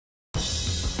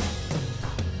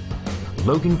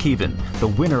Logan Keevan, the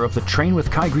winner of the Train with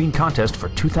Kai Greene contest for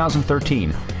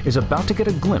 2013, is about to get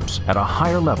a glimpse at a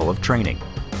higher level of training.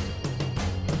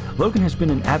 Logan has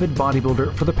been an avid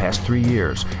bodybuilder for the past 3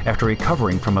 years after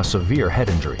recovering from a severe head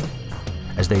injury.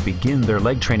 As they begin their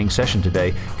leg training session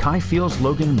today, Kai feels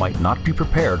Logan might not be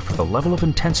prepared for the level of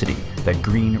intensity that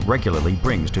Greene regularly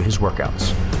brings to his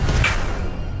workouts.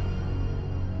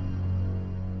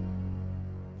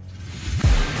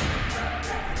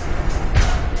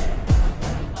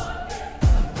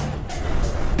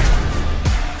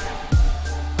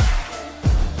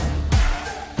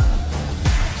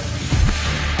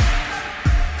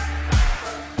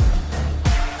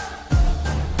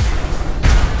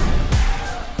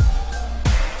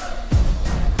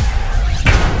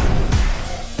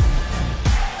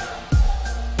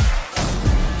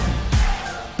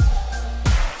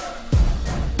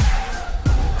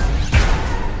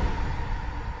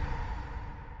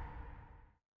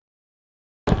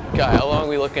 Guy, how long are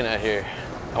we looking at here?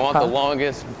 I want the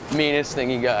longest, meanest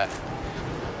thing you got.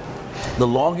 The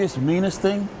longest, meanest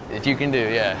thing? That you can do,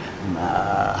 yeah.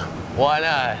 Nah. Why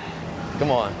not? Come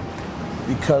on.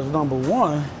 Because number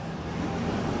one,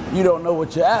 you don't know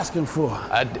what you're asking for.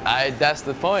 That's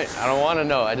the point. I don't want to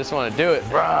know. I just want to do it.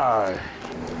 Right.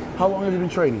 How long have you been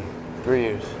training? 3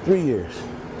 years. 3 years.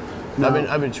 Now,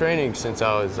 I've been training since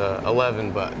I was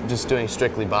 11, but just doing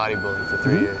strictly bodybuilding for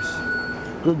 3 years.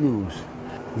 Good news.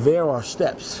 There are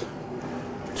steps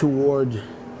toward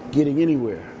getting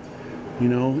anywhere, you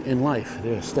know, in life.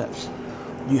 There are steps.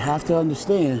 You have to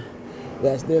understand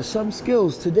that there's some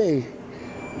skills today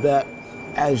that,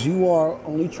 as you are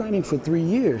only training for 3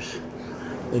 years,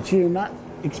 that you're not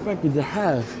expected to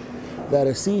have that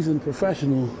a seasoned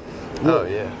professional will. Oh,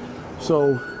 yeah.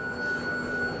 So,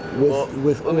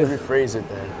 let me rephrase it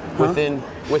then. Huh?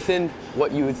 Within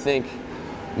what you would think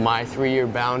my 3-year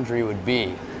boundary would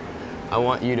be, I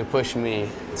want you to push me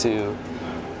to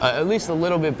at least a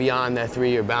little bit beyond that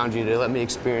 3-year boundary, to let me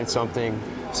experience something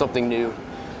new,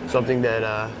 something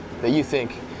that you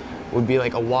think would be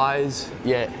like a wise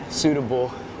yet suitable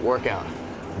workout.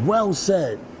 Well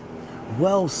said.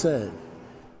 Well said.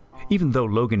 Even though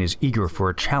Logan is eager for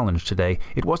a challenge today,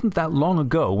 it wasn't that long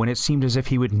ago when it seemed as if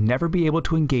he would never be able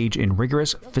to engage in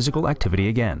rigorous physical activity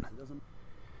again.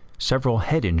 Several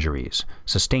head injuries,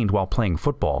 sustained while playing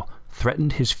football,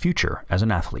 threatened his future as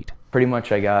an athlete. Pretty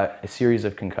much I got a series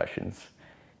of concussions,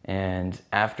 and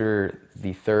after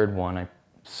the third one I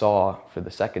saw for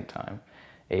the second time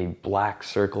a black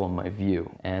circle in my view,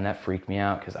 and that freaked me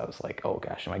out because I was like, oh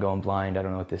gosh, am I going blind? I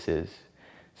don't know what this is.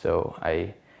 So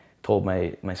I told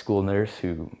my school nurse,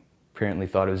 who apparently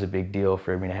thought it was a big deal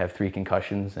for me to have 3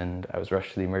 concussions, and I was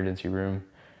rushed to the emergency room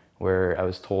where I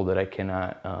was told that I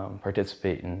cannot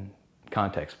participate in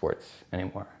contact sports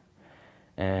anymore.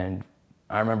 And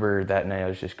I remember that night I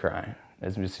was just crying.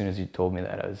 As soon as you told me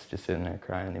that, I was just sitting there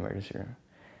crying in the emergency room.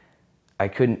 I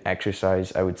couldn't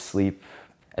exercise. I would sleep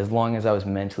as long as I was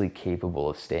mentally capable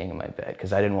of staying in my bed,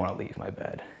 because I didn't want to leave my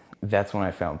bed. That's when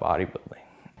I found bodybuilding.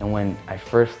 And when I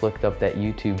first looked up that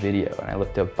YouTube video and I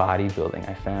looked up bodybuilding,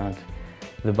 I found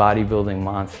the bodybuilding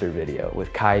monster video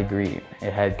with Kai Greene.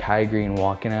 It had Kai Greene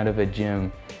walking out of a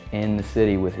gym in the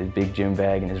city with his big gym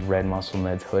bag and his red Muscle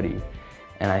Meds hoodie.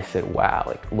 And I said, wow,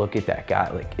 like, look at that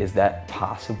guy. Like, is that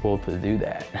possible to do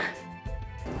that?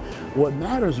 What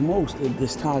matters most at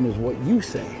this time is what you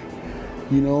say.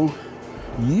 You know,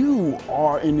 you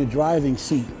are in the driving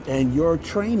seat, and your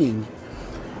training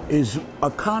is a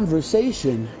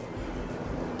conversation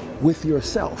with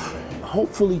yourself.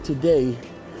 Hopefully today,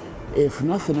 if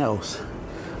nothing else,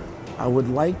 I would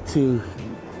like to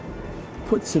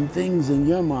put some things in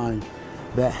your mind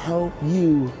that help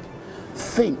you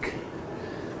think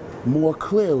more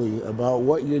clearly about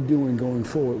what you're doing going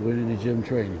forward within the gym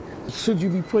training. Should you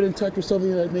be put in touch with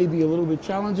something that may be a little bit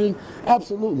challenging?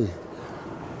 Absolutely.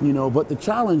 You know, but the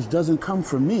challenge doesn't come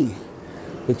from me.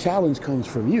 The challenge comes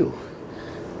from you.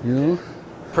 You know?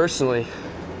 Personally,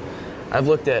 I've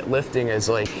looked at lifting as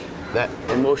like that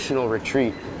emotional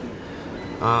retreat.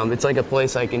 It's like a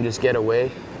place I can just get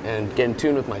away and get in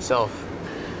tune with myself.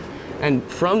 And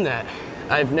from that,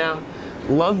 I've now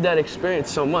loved that experience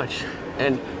so much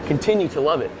and continue to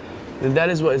love it. And that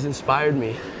is what has inspired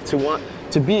me to want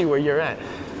to be where you're at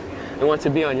and want to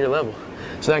be on your level,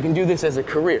 so that I can do this as a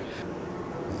career.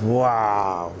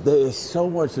 Wow, there is so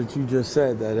much that you just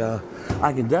said that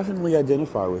I can definitely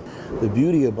identify with. The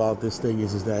beauty about this thing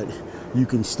is that you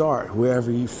can start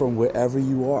from wherever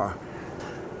you are.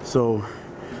 So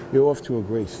you're off to a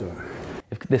great start.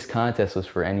 If this contest was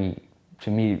for me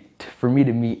to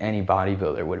meet any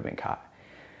bodybuilder, it would have been Kai.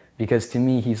 Because to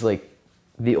me, he's like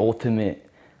the ultimate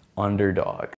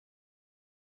underdog.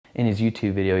 in his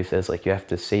YouTube video, he says like, you have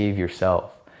to save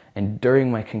yourself. And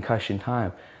during my concussion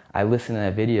time, I listened to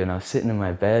that video and I was sitting in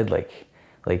my bed like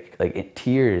in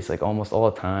tears, like almost all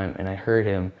the time. And I heard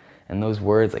him and those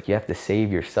words, like, you have to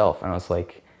save yourself. And I was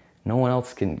like, no one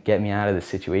else can get me out of this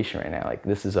situation right now. Like,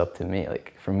 this is up to me,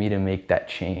 like, for me to make that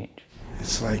change.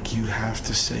 It's like you have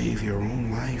to save your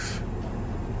own life.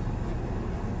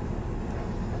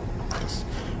 'Cause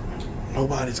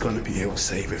nobody's gonna be able to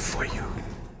save it for you.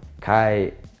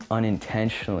 Kai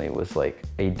unintentionally was like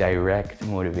a direct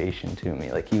motivation to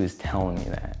me. Like, he was telling me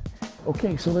that.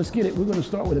 Okay, so let's get it. We're gonna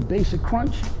start with a basic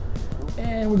crunch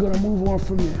and we're gonna move on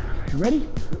from there. You ready?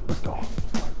 Let's go.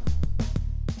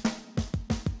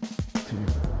 2,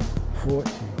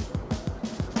 14,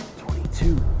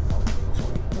 22,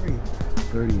 23,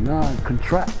 39,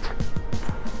 contract,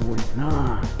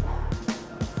 49,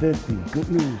 50, good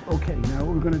news. Okay, now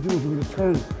what we're gonna do is we're gonna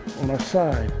turn on our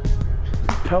side,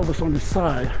 pelvis on the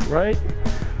side, right?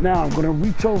 Now I'm gonna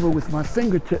reach over with my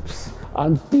fingertips.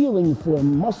 I'm feeling for a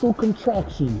muscle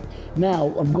contraction.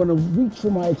 Now I'm gonna reach for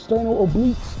my external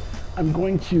obliques. I'm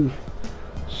going to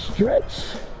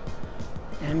stretch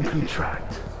and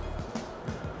contract.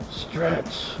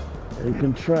 Stretch and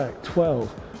contract. 12,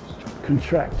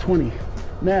 contract, 20.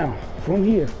 Now, from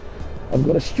here, I'm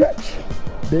gonna stretch,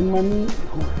 bend my knee.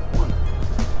 1,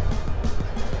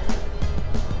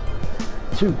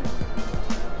 2,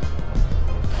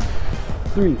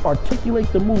 3,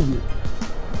 articulate the movement.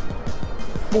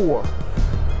 4,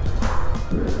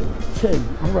 10,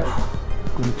 all right.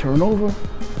 Gonna turn over.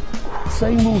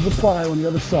 Same moves apply on the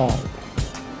other side.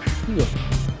 Here,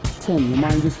 10, your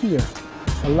mind is here.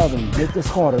 11, make this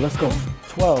harder, let's go.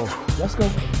 12, let's go.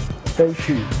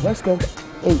 13, let's go.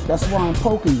 8, that's why I'm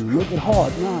poking you, make it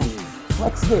hard. 9,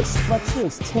 flex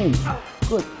this, 10,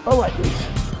 good. All right,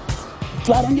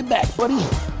 flat on your back, buddy.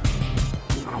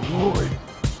 Oh, Lord.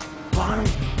 Bottom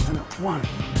and up, 1,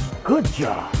 good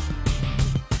job.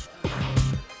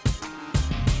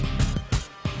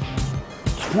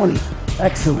 20,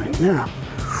 excellent. Now,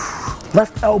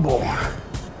 left elbow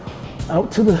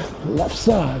out to the left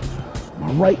side.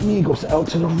 My right knee goes out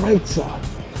to the right side.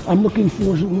 I'm looking for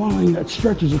a line that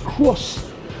stretches across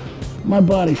my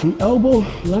body from elbow,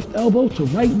 left elbow to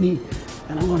right knee,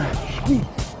 and I'm gonna squeeze.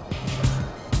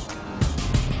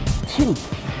 2,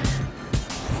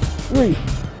 3.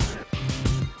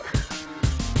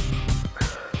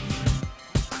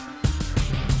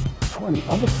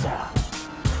 Other side.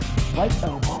 Right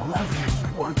elbow, left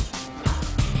hand. 1,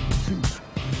 2,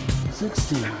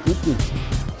 16, 15,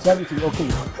 17, okay.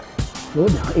 Slow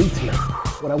down, 18.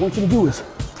 What I want you to do is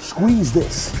squeeze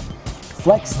this.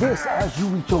 Flex this as you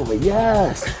reach over.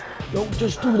 Yes. Don't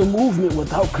just do the movement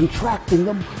without contracting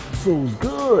them. Feels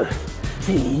good.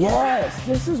 See, yes,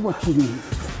 this is what you need.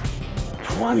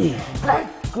 20.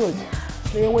 Good.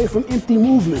 Stay away from empty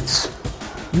movements.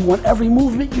 You want every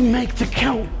movement you make to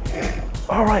count.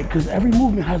 All right, because every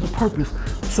movement has a purpose.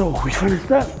 So we finished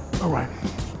that. All right.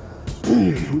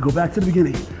 We go back to the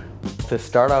beginning. To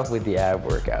start off with the ab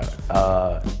workout,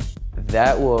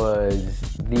 that was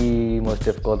the most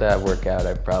difficult ab workout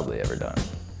I've probably ever done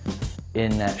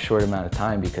in that short amount of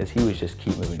time, because he was just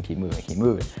keep moving, keep moving, keep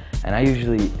moving. And I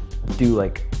usually do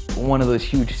like one of those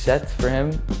huge sets for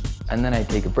him, and then I'd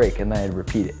take a break and then I'd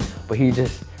repeat it. But he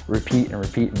just repeat and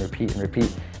repeat and repeat and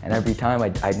repeat. And every time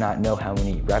I'd not know how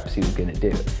many reps he was gonna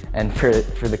do. And for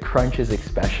the crunches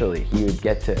especially, he would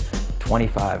get to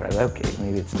 25, and I'd be like, okay,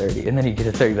 maybe it's 30. And then he'd get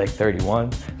to 30, like 31,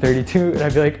 32, and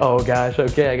I'd be like, oh gosh,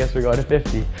 okay, I guess we're going to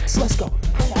 50. So let's go.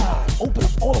 5, open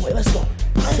up all the way, let's go.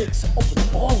 6, open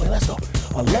up all the way, let's go.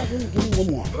 11, give me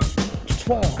one more.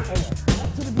 12, all right,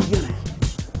 back to the beginning.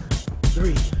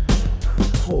 3,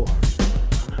 4.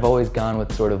 I've always gone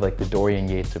with sort of like the Dorian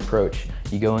Yates approach.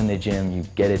 You go in the gym, you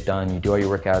get it done, you do all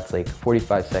your workouts, like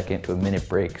 45-second to a minute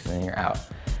breaks, and then you're out.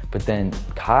 But then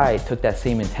Kai took that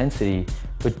same intensity,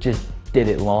 but just did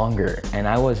it longer, and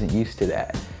I wasn't used to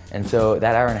that. And so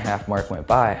that hour-and-a-half mark went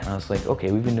by, and I was like,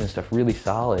 okay, we've been doing stuff really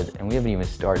solid, and we haven't even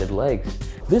started legs.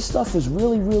 This stuff is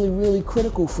really, really, really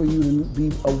critical for you to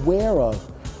be aware of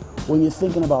when you're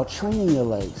thinking about training your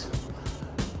legs.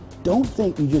 Don't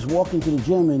think you just walk into the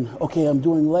gym and, okay, I'm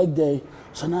doing leg day,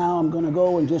 so now I'm gonna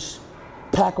go and just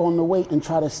pack on the weight and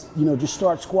try to, just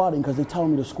start squatting because they tell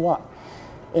me to squat.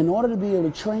 In order to be able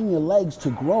to train your legs to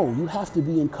grow, you have to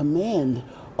be in command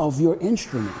of your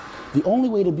instrument. The only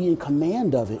way to be in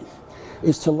command of it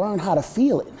is to learn how to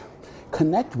feel it,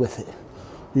 connect with it,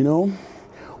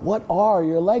 What are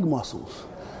your leg muscles,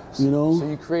 So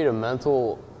you create a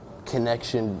mental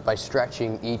connection by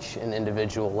stretching each and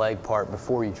individual leg part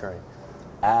before you train?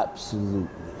 Absolutely.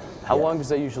 How long does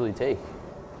that usually take?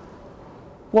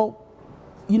 Well,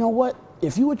 you know what?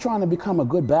 If you were trying to become a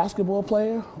good basketball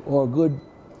player or a good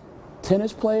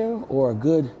tennis player or a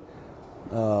good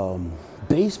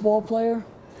baseball player,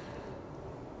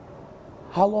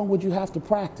 how long would you have to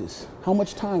practice? How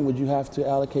much time would you have to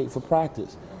allocate for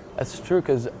practice? That's true,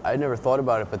 because I never thought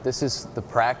about it, but this is the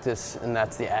practice and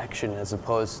that's the action, as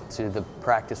opposed to the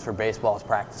practice for baseball is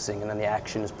practicing and then the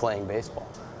action is playing baseball.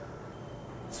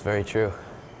 It's very true.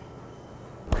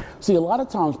 See, a lot of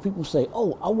times people say,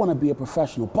 oh, I want to be a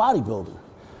professional bodybuilder,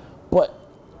 but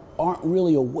aren't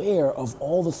really aware of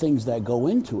all the things that go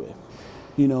into it.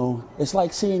 You know, it's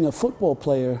like seeing a football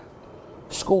player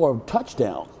score a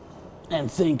touchdown and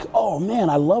think, oh man,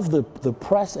 I love the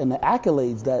press and the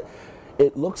accolades that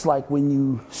it looks like when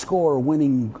you score a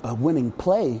winning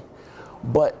play.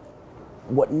 But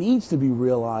what needs to be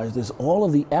realized is all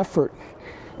of the effort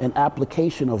and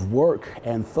application of work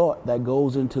and thought that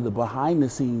goes into the behind the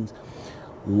scenes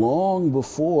long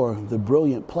before the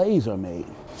brilliant plays are made.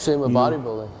 Same with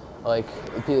bodybuilding. Like,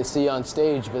 you see you on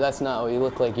stage, but that's not what you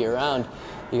look like year round.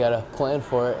 You gotta plan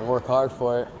for it and work hard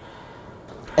for it.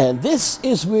 And this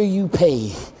is where you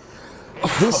pay.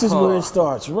 This is where it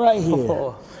starts, right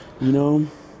here. You know,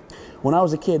 when I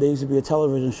was a kid, there used to be a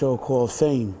television show called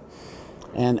Fame.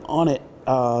 And on it,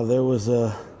 there was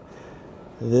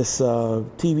this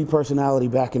TV personality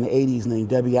back in the 80s named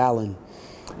Debbie Allen.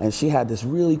 And she had this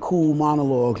really cool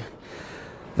monologue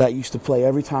that used to play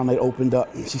every time they opened up.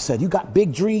 She said, you got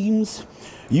big dreams,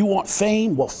 you want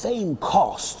fame? Well, fame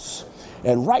costs.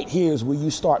 And right here is where you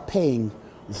start paying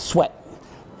with sweat.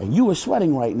 And you are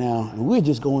sweating right now, and we're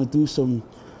just going through some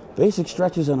basic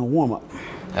stretches and a warm-up.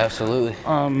 Absolutely.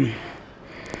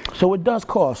 So it does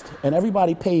cost, and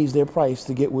everybody pays their price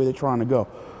to get where they're trying to go.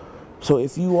 So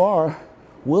if you are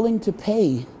willing to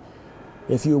pay,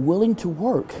 if you're willing to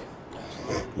work,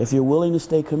 if you're willing to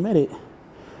stay committed,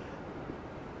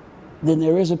 then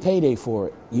there is a payday for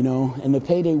it, you know, and the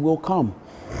payday will come.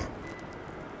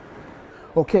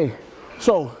 Okay,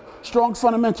 so strong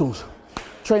fundamentals,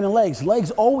 training legs. Legs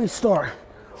always start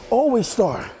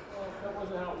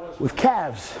with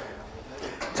calves.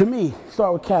 To me,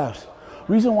 start with calves.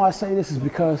 Reason why I say this is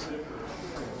because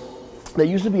there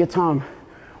used to be a time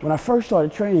when I first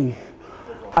started training,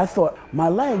 I thought my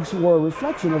legs were a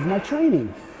reflection of my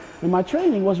training. And my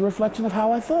training was a reflection of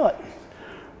how I thought.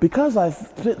 Because I've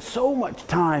spent so much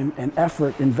time and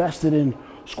effort invested in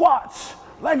squats,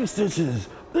 leg extensions,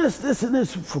 this, and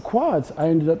this for quads, I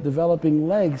ended up developing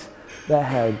legs that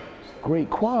had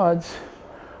great quads,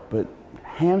 but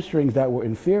hamstrings that were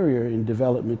inferior in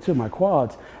development to my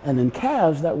quads, and then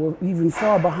calves that were even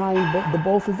far behind the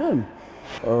both of them.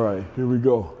 All right, here we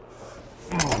go.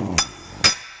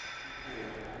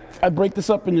 I break this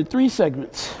up into 3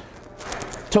 segments.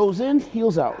 Toes in,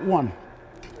 heels out. 1,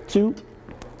 2,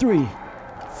 3,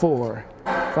 4,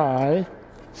 5,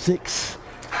 6,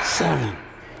 7,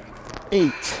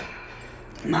 8,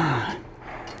 9,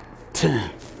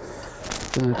 10.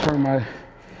 Then I turn my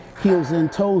heels in,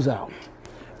 toes out.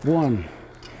 1,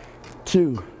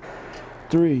 2,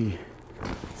 3,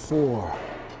 4,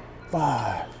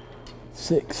 5,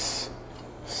 6,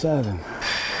 7,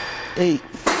 8,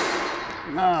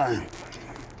 9,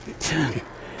 10.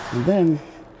 And then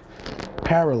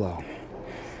parallel.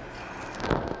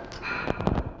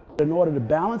 In order to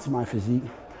balance my physique,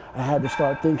 I had to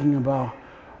start thinking about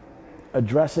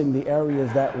addressing the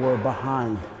areas that were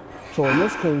behind. So in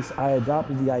this case, I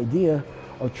adopted the idea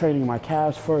of training my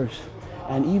calves first.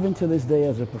 And even to this day,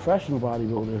 as a professional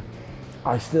bodybuilder,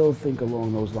 I still think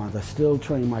along those lines. I still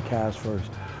train my calves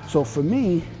first. So for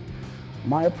me,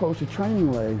 my approach to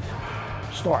training legs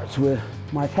starts with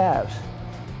my calves.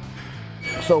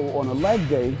 So on a leg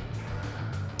day,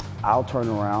 I'll turn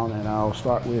around and I'll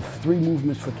start with 3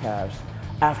 movements for calves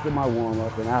after my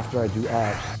warm-up and after I do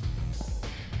abs.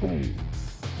 Boom,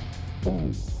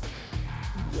 boom,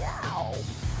 yow.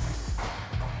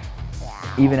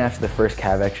 Even after the first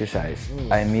calf exercise,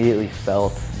 I immediately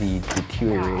felt the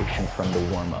deterioration from the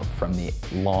warm-up, from the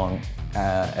long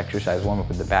exercise warm-up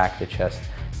with the back, the chest,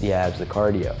 the abs, the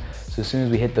cardio. So as soon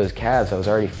as we hit those calves, I was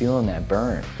already feeling that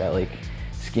burn, that like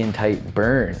skin-tight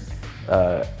burn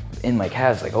in my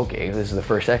calves. Like, okay, this is the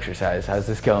first exercise, how's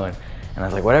this going? And I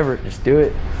was like, whatever, just do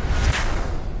it.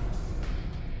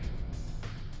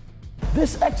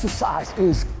 This exercise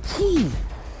is key.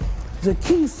 The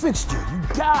key fixture. You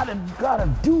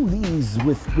gotta do these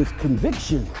with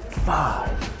conviction.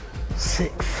 5,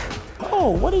 6. Oh,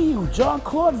 what are you,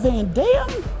 Jean-Claude Van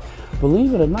Damme?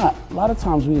 Believe it or not, a lot of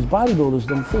times we as bodybuilders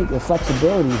don't think that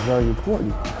flexibility is very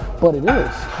important, but it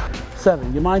is.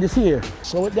 7, your mind is here.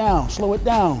 Slow it down, slow it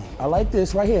down. I like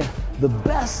this right here. The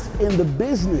best in the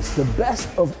business, the best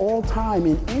of all time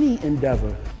in any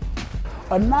endeavor,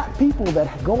 are not people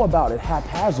that go about it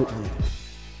haphazardly.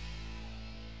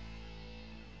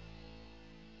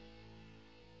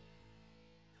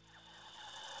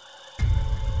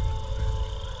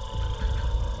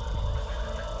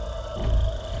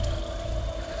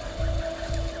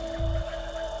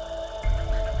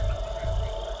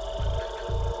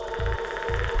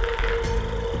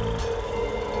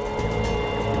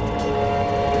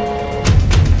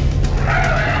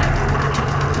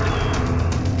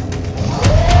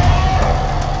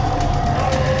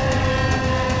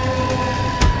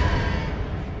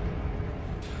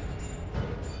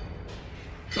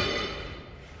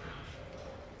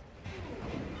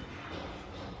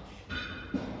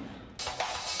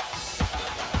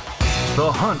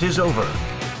 The hunt is over.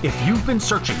 If you've been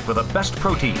searching for the best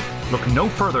protein, look no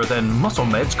further than Muscle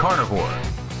Med's Carnivore.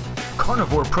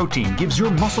 Carnivore protein gives your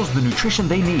muscles the nutrition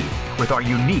they need with our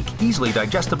unique, easily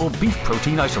digestible beef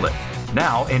protein isolate,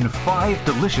 now in 5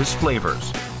 delicious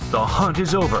flavors. The hunt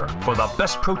is over for the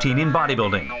best protein in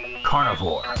bodybuilding,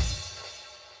 Carnivore.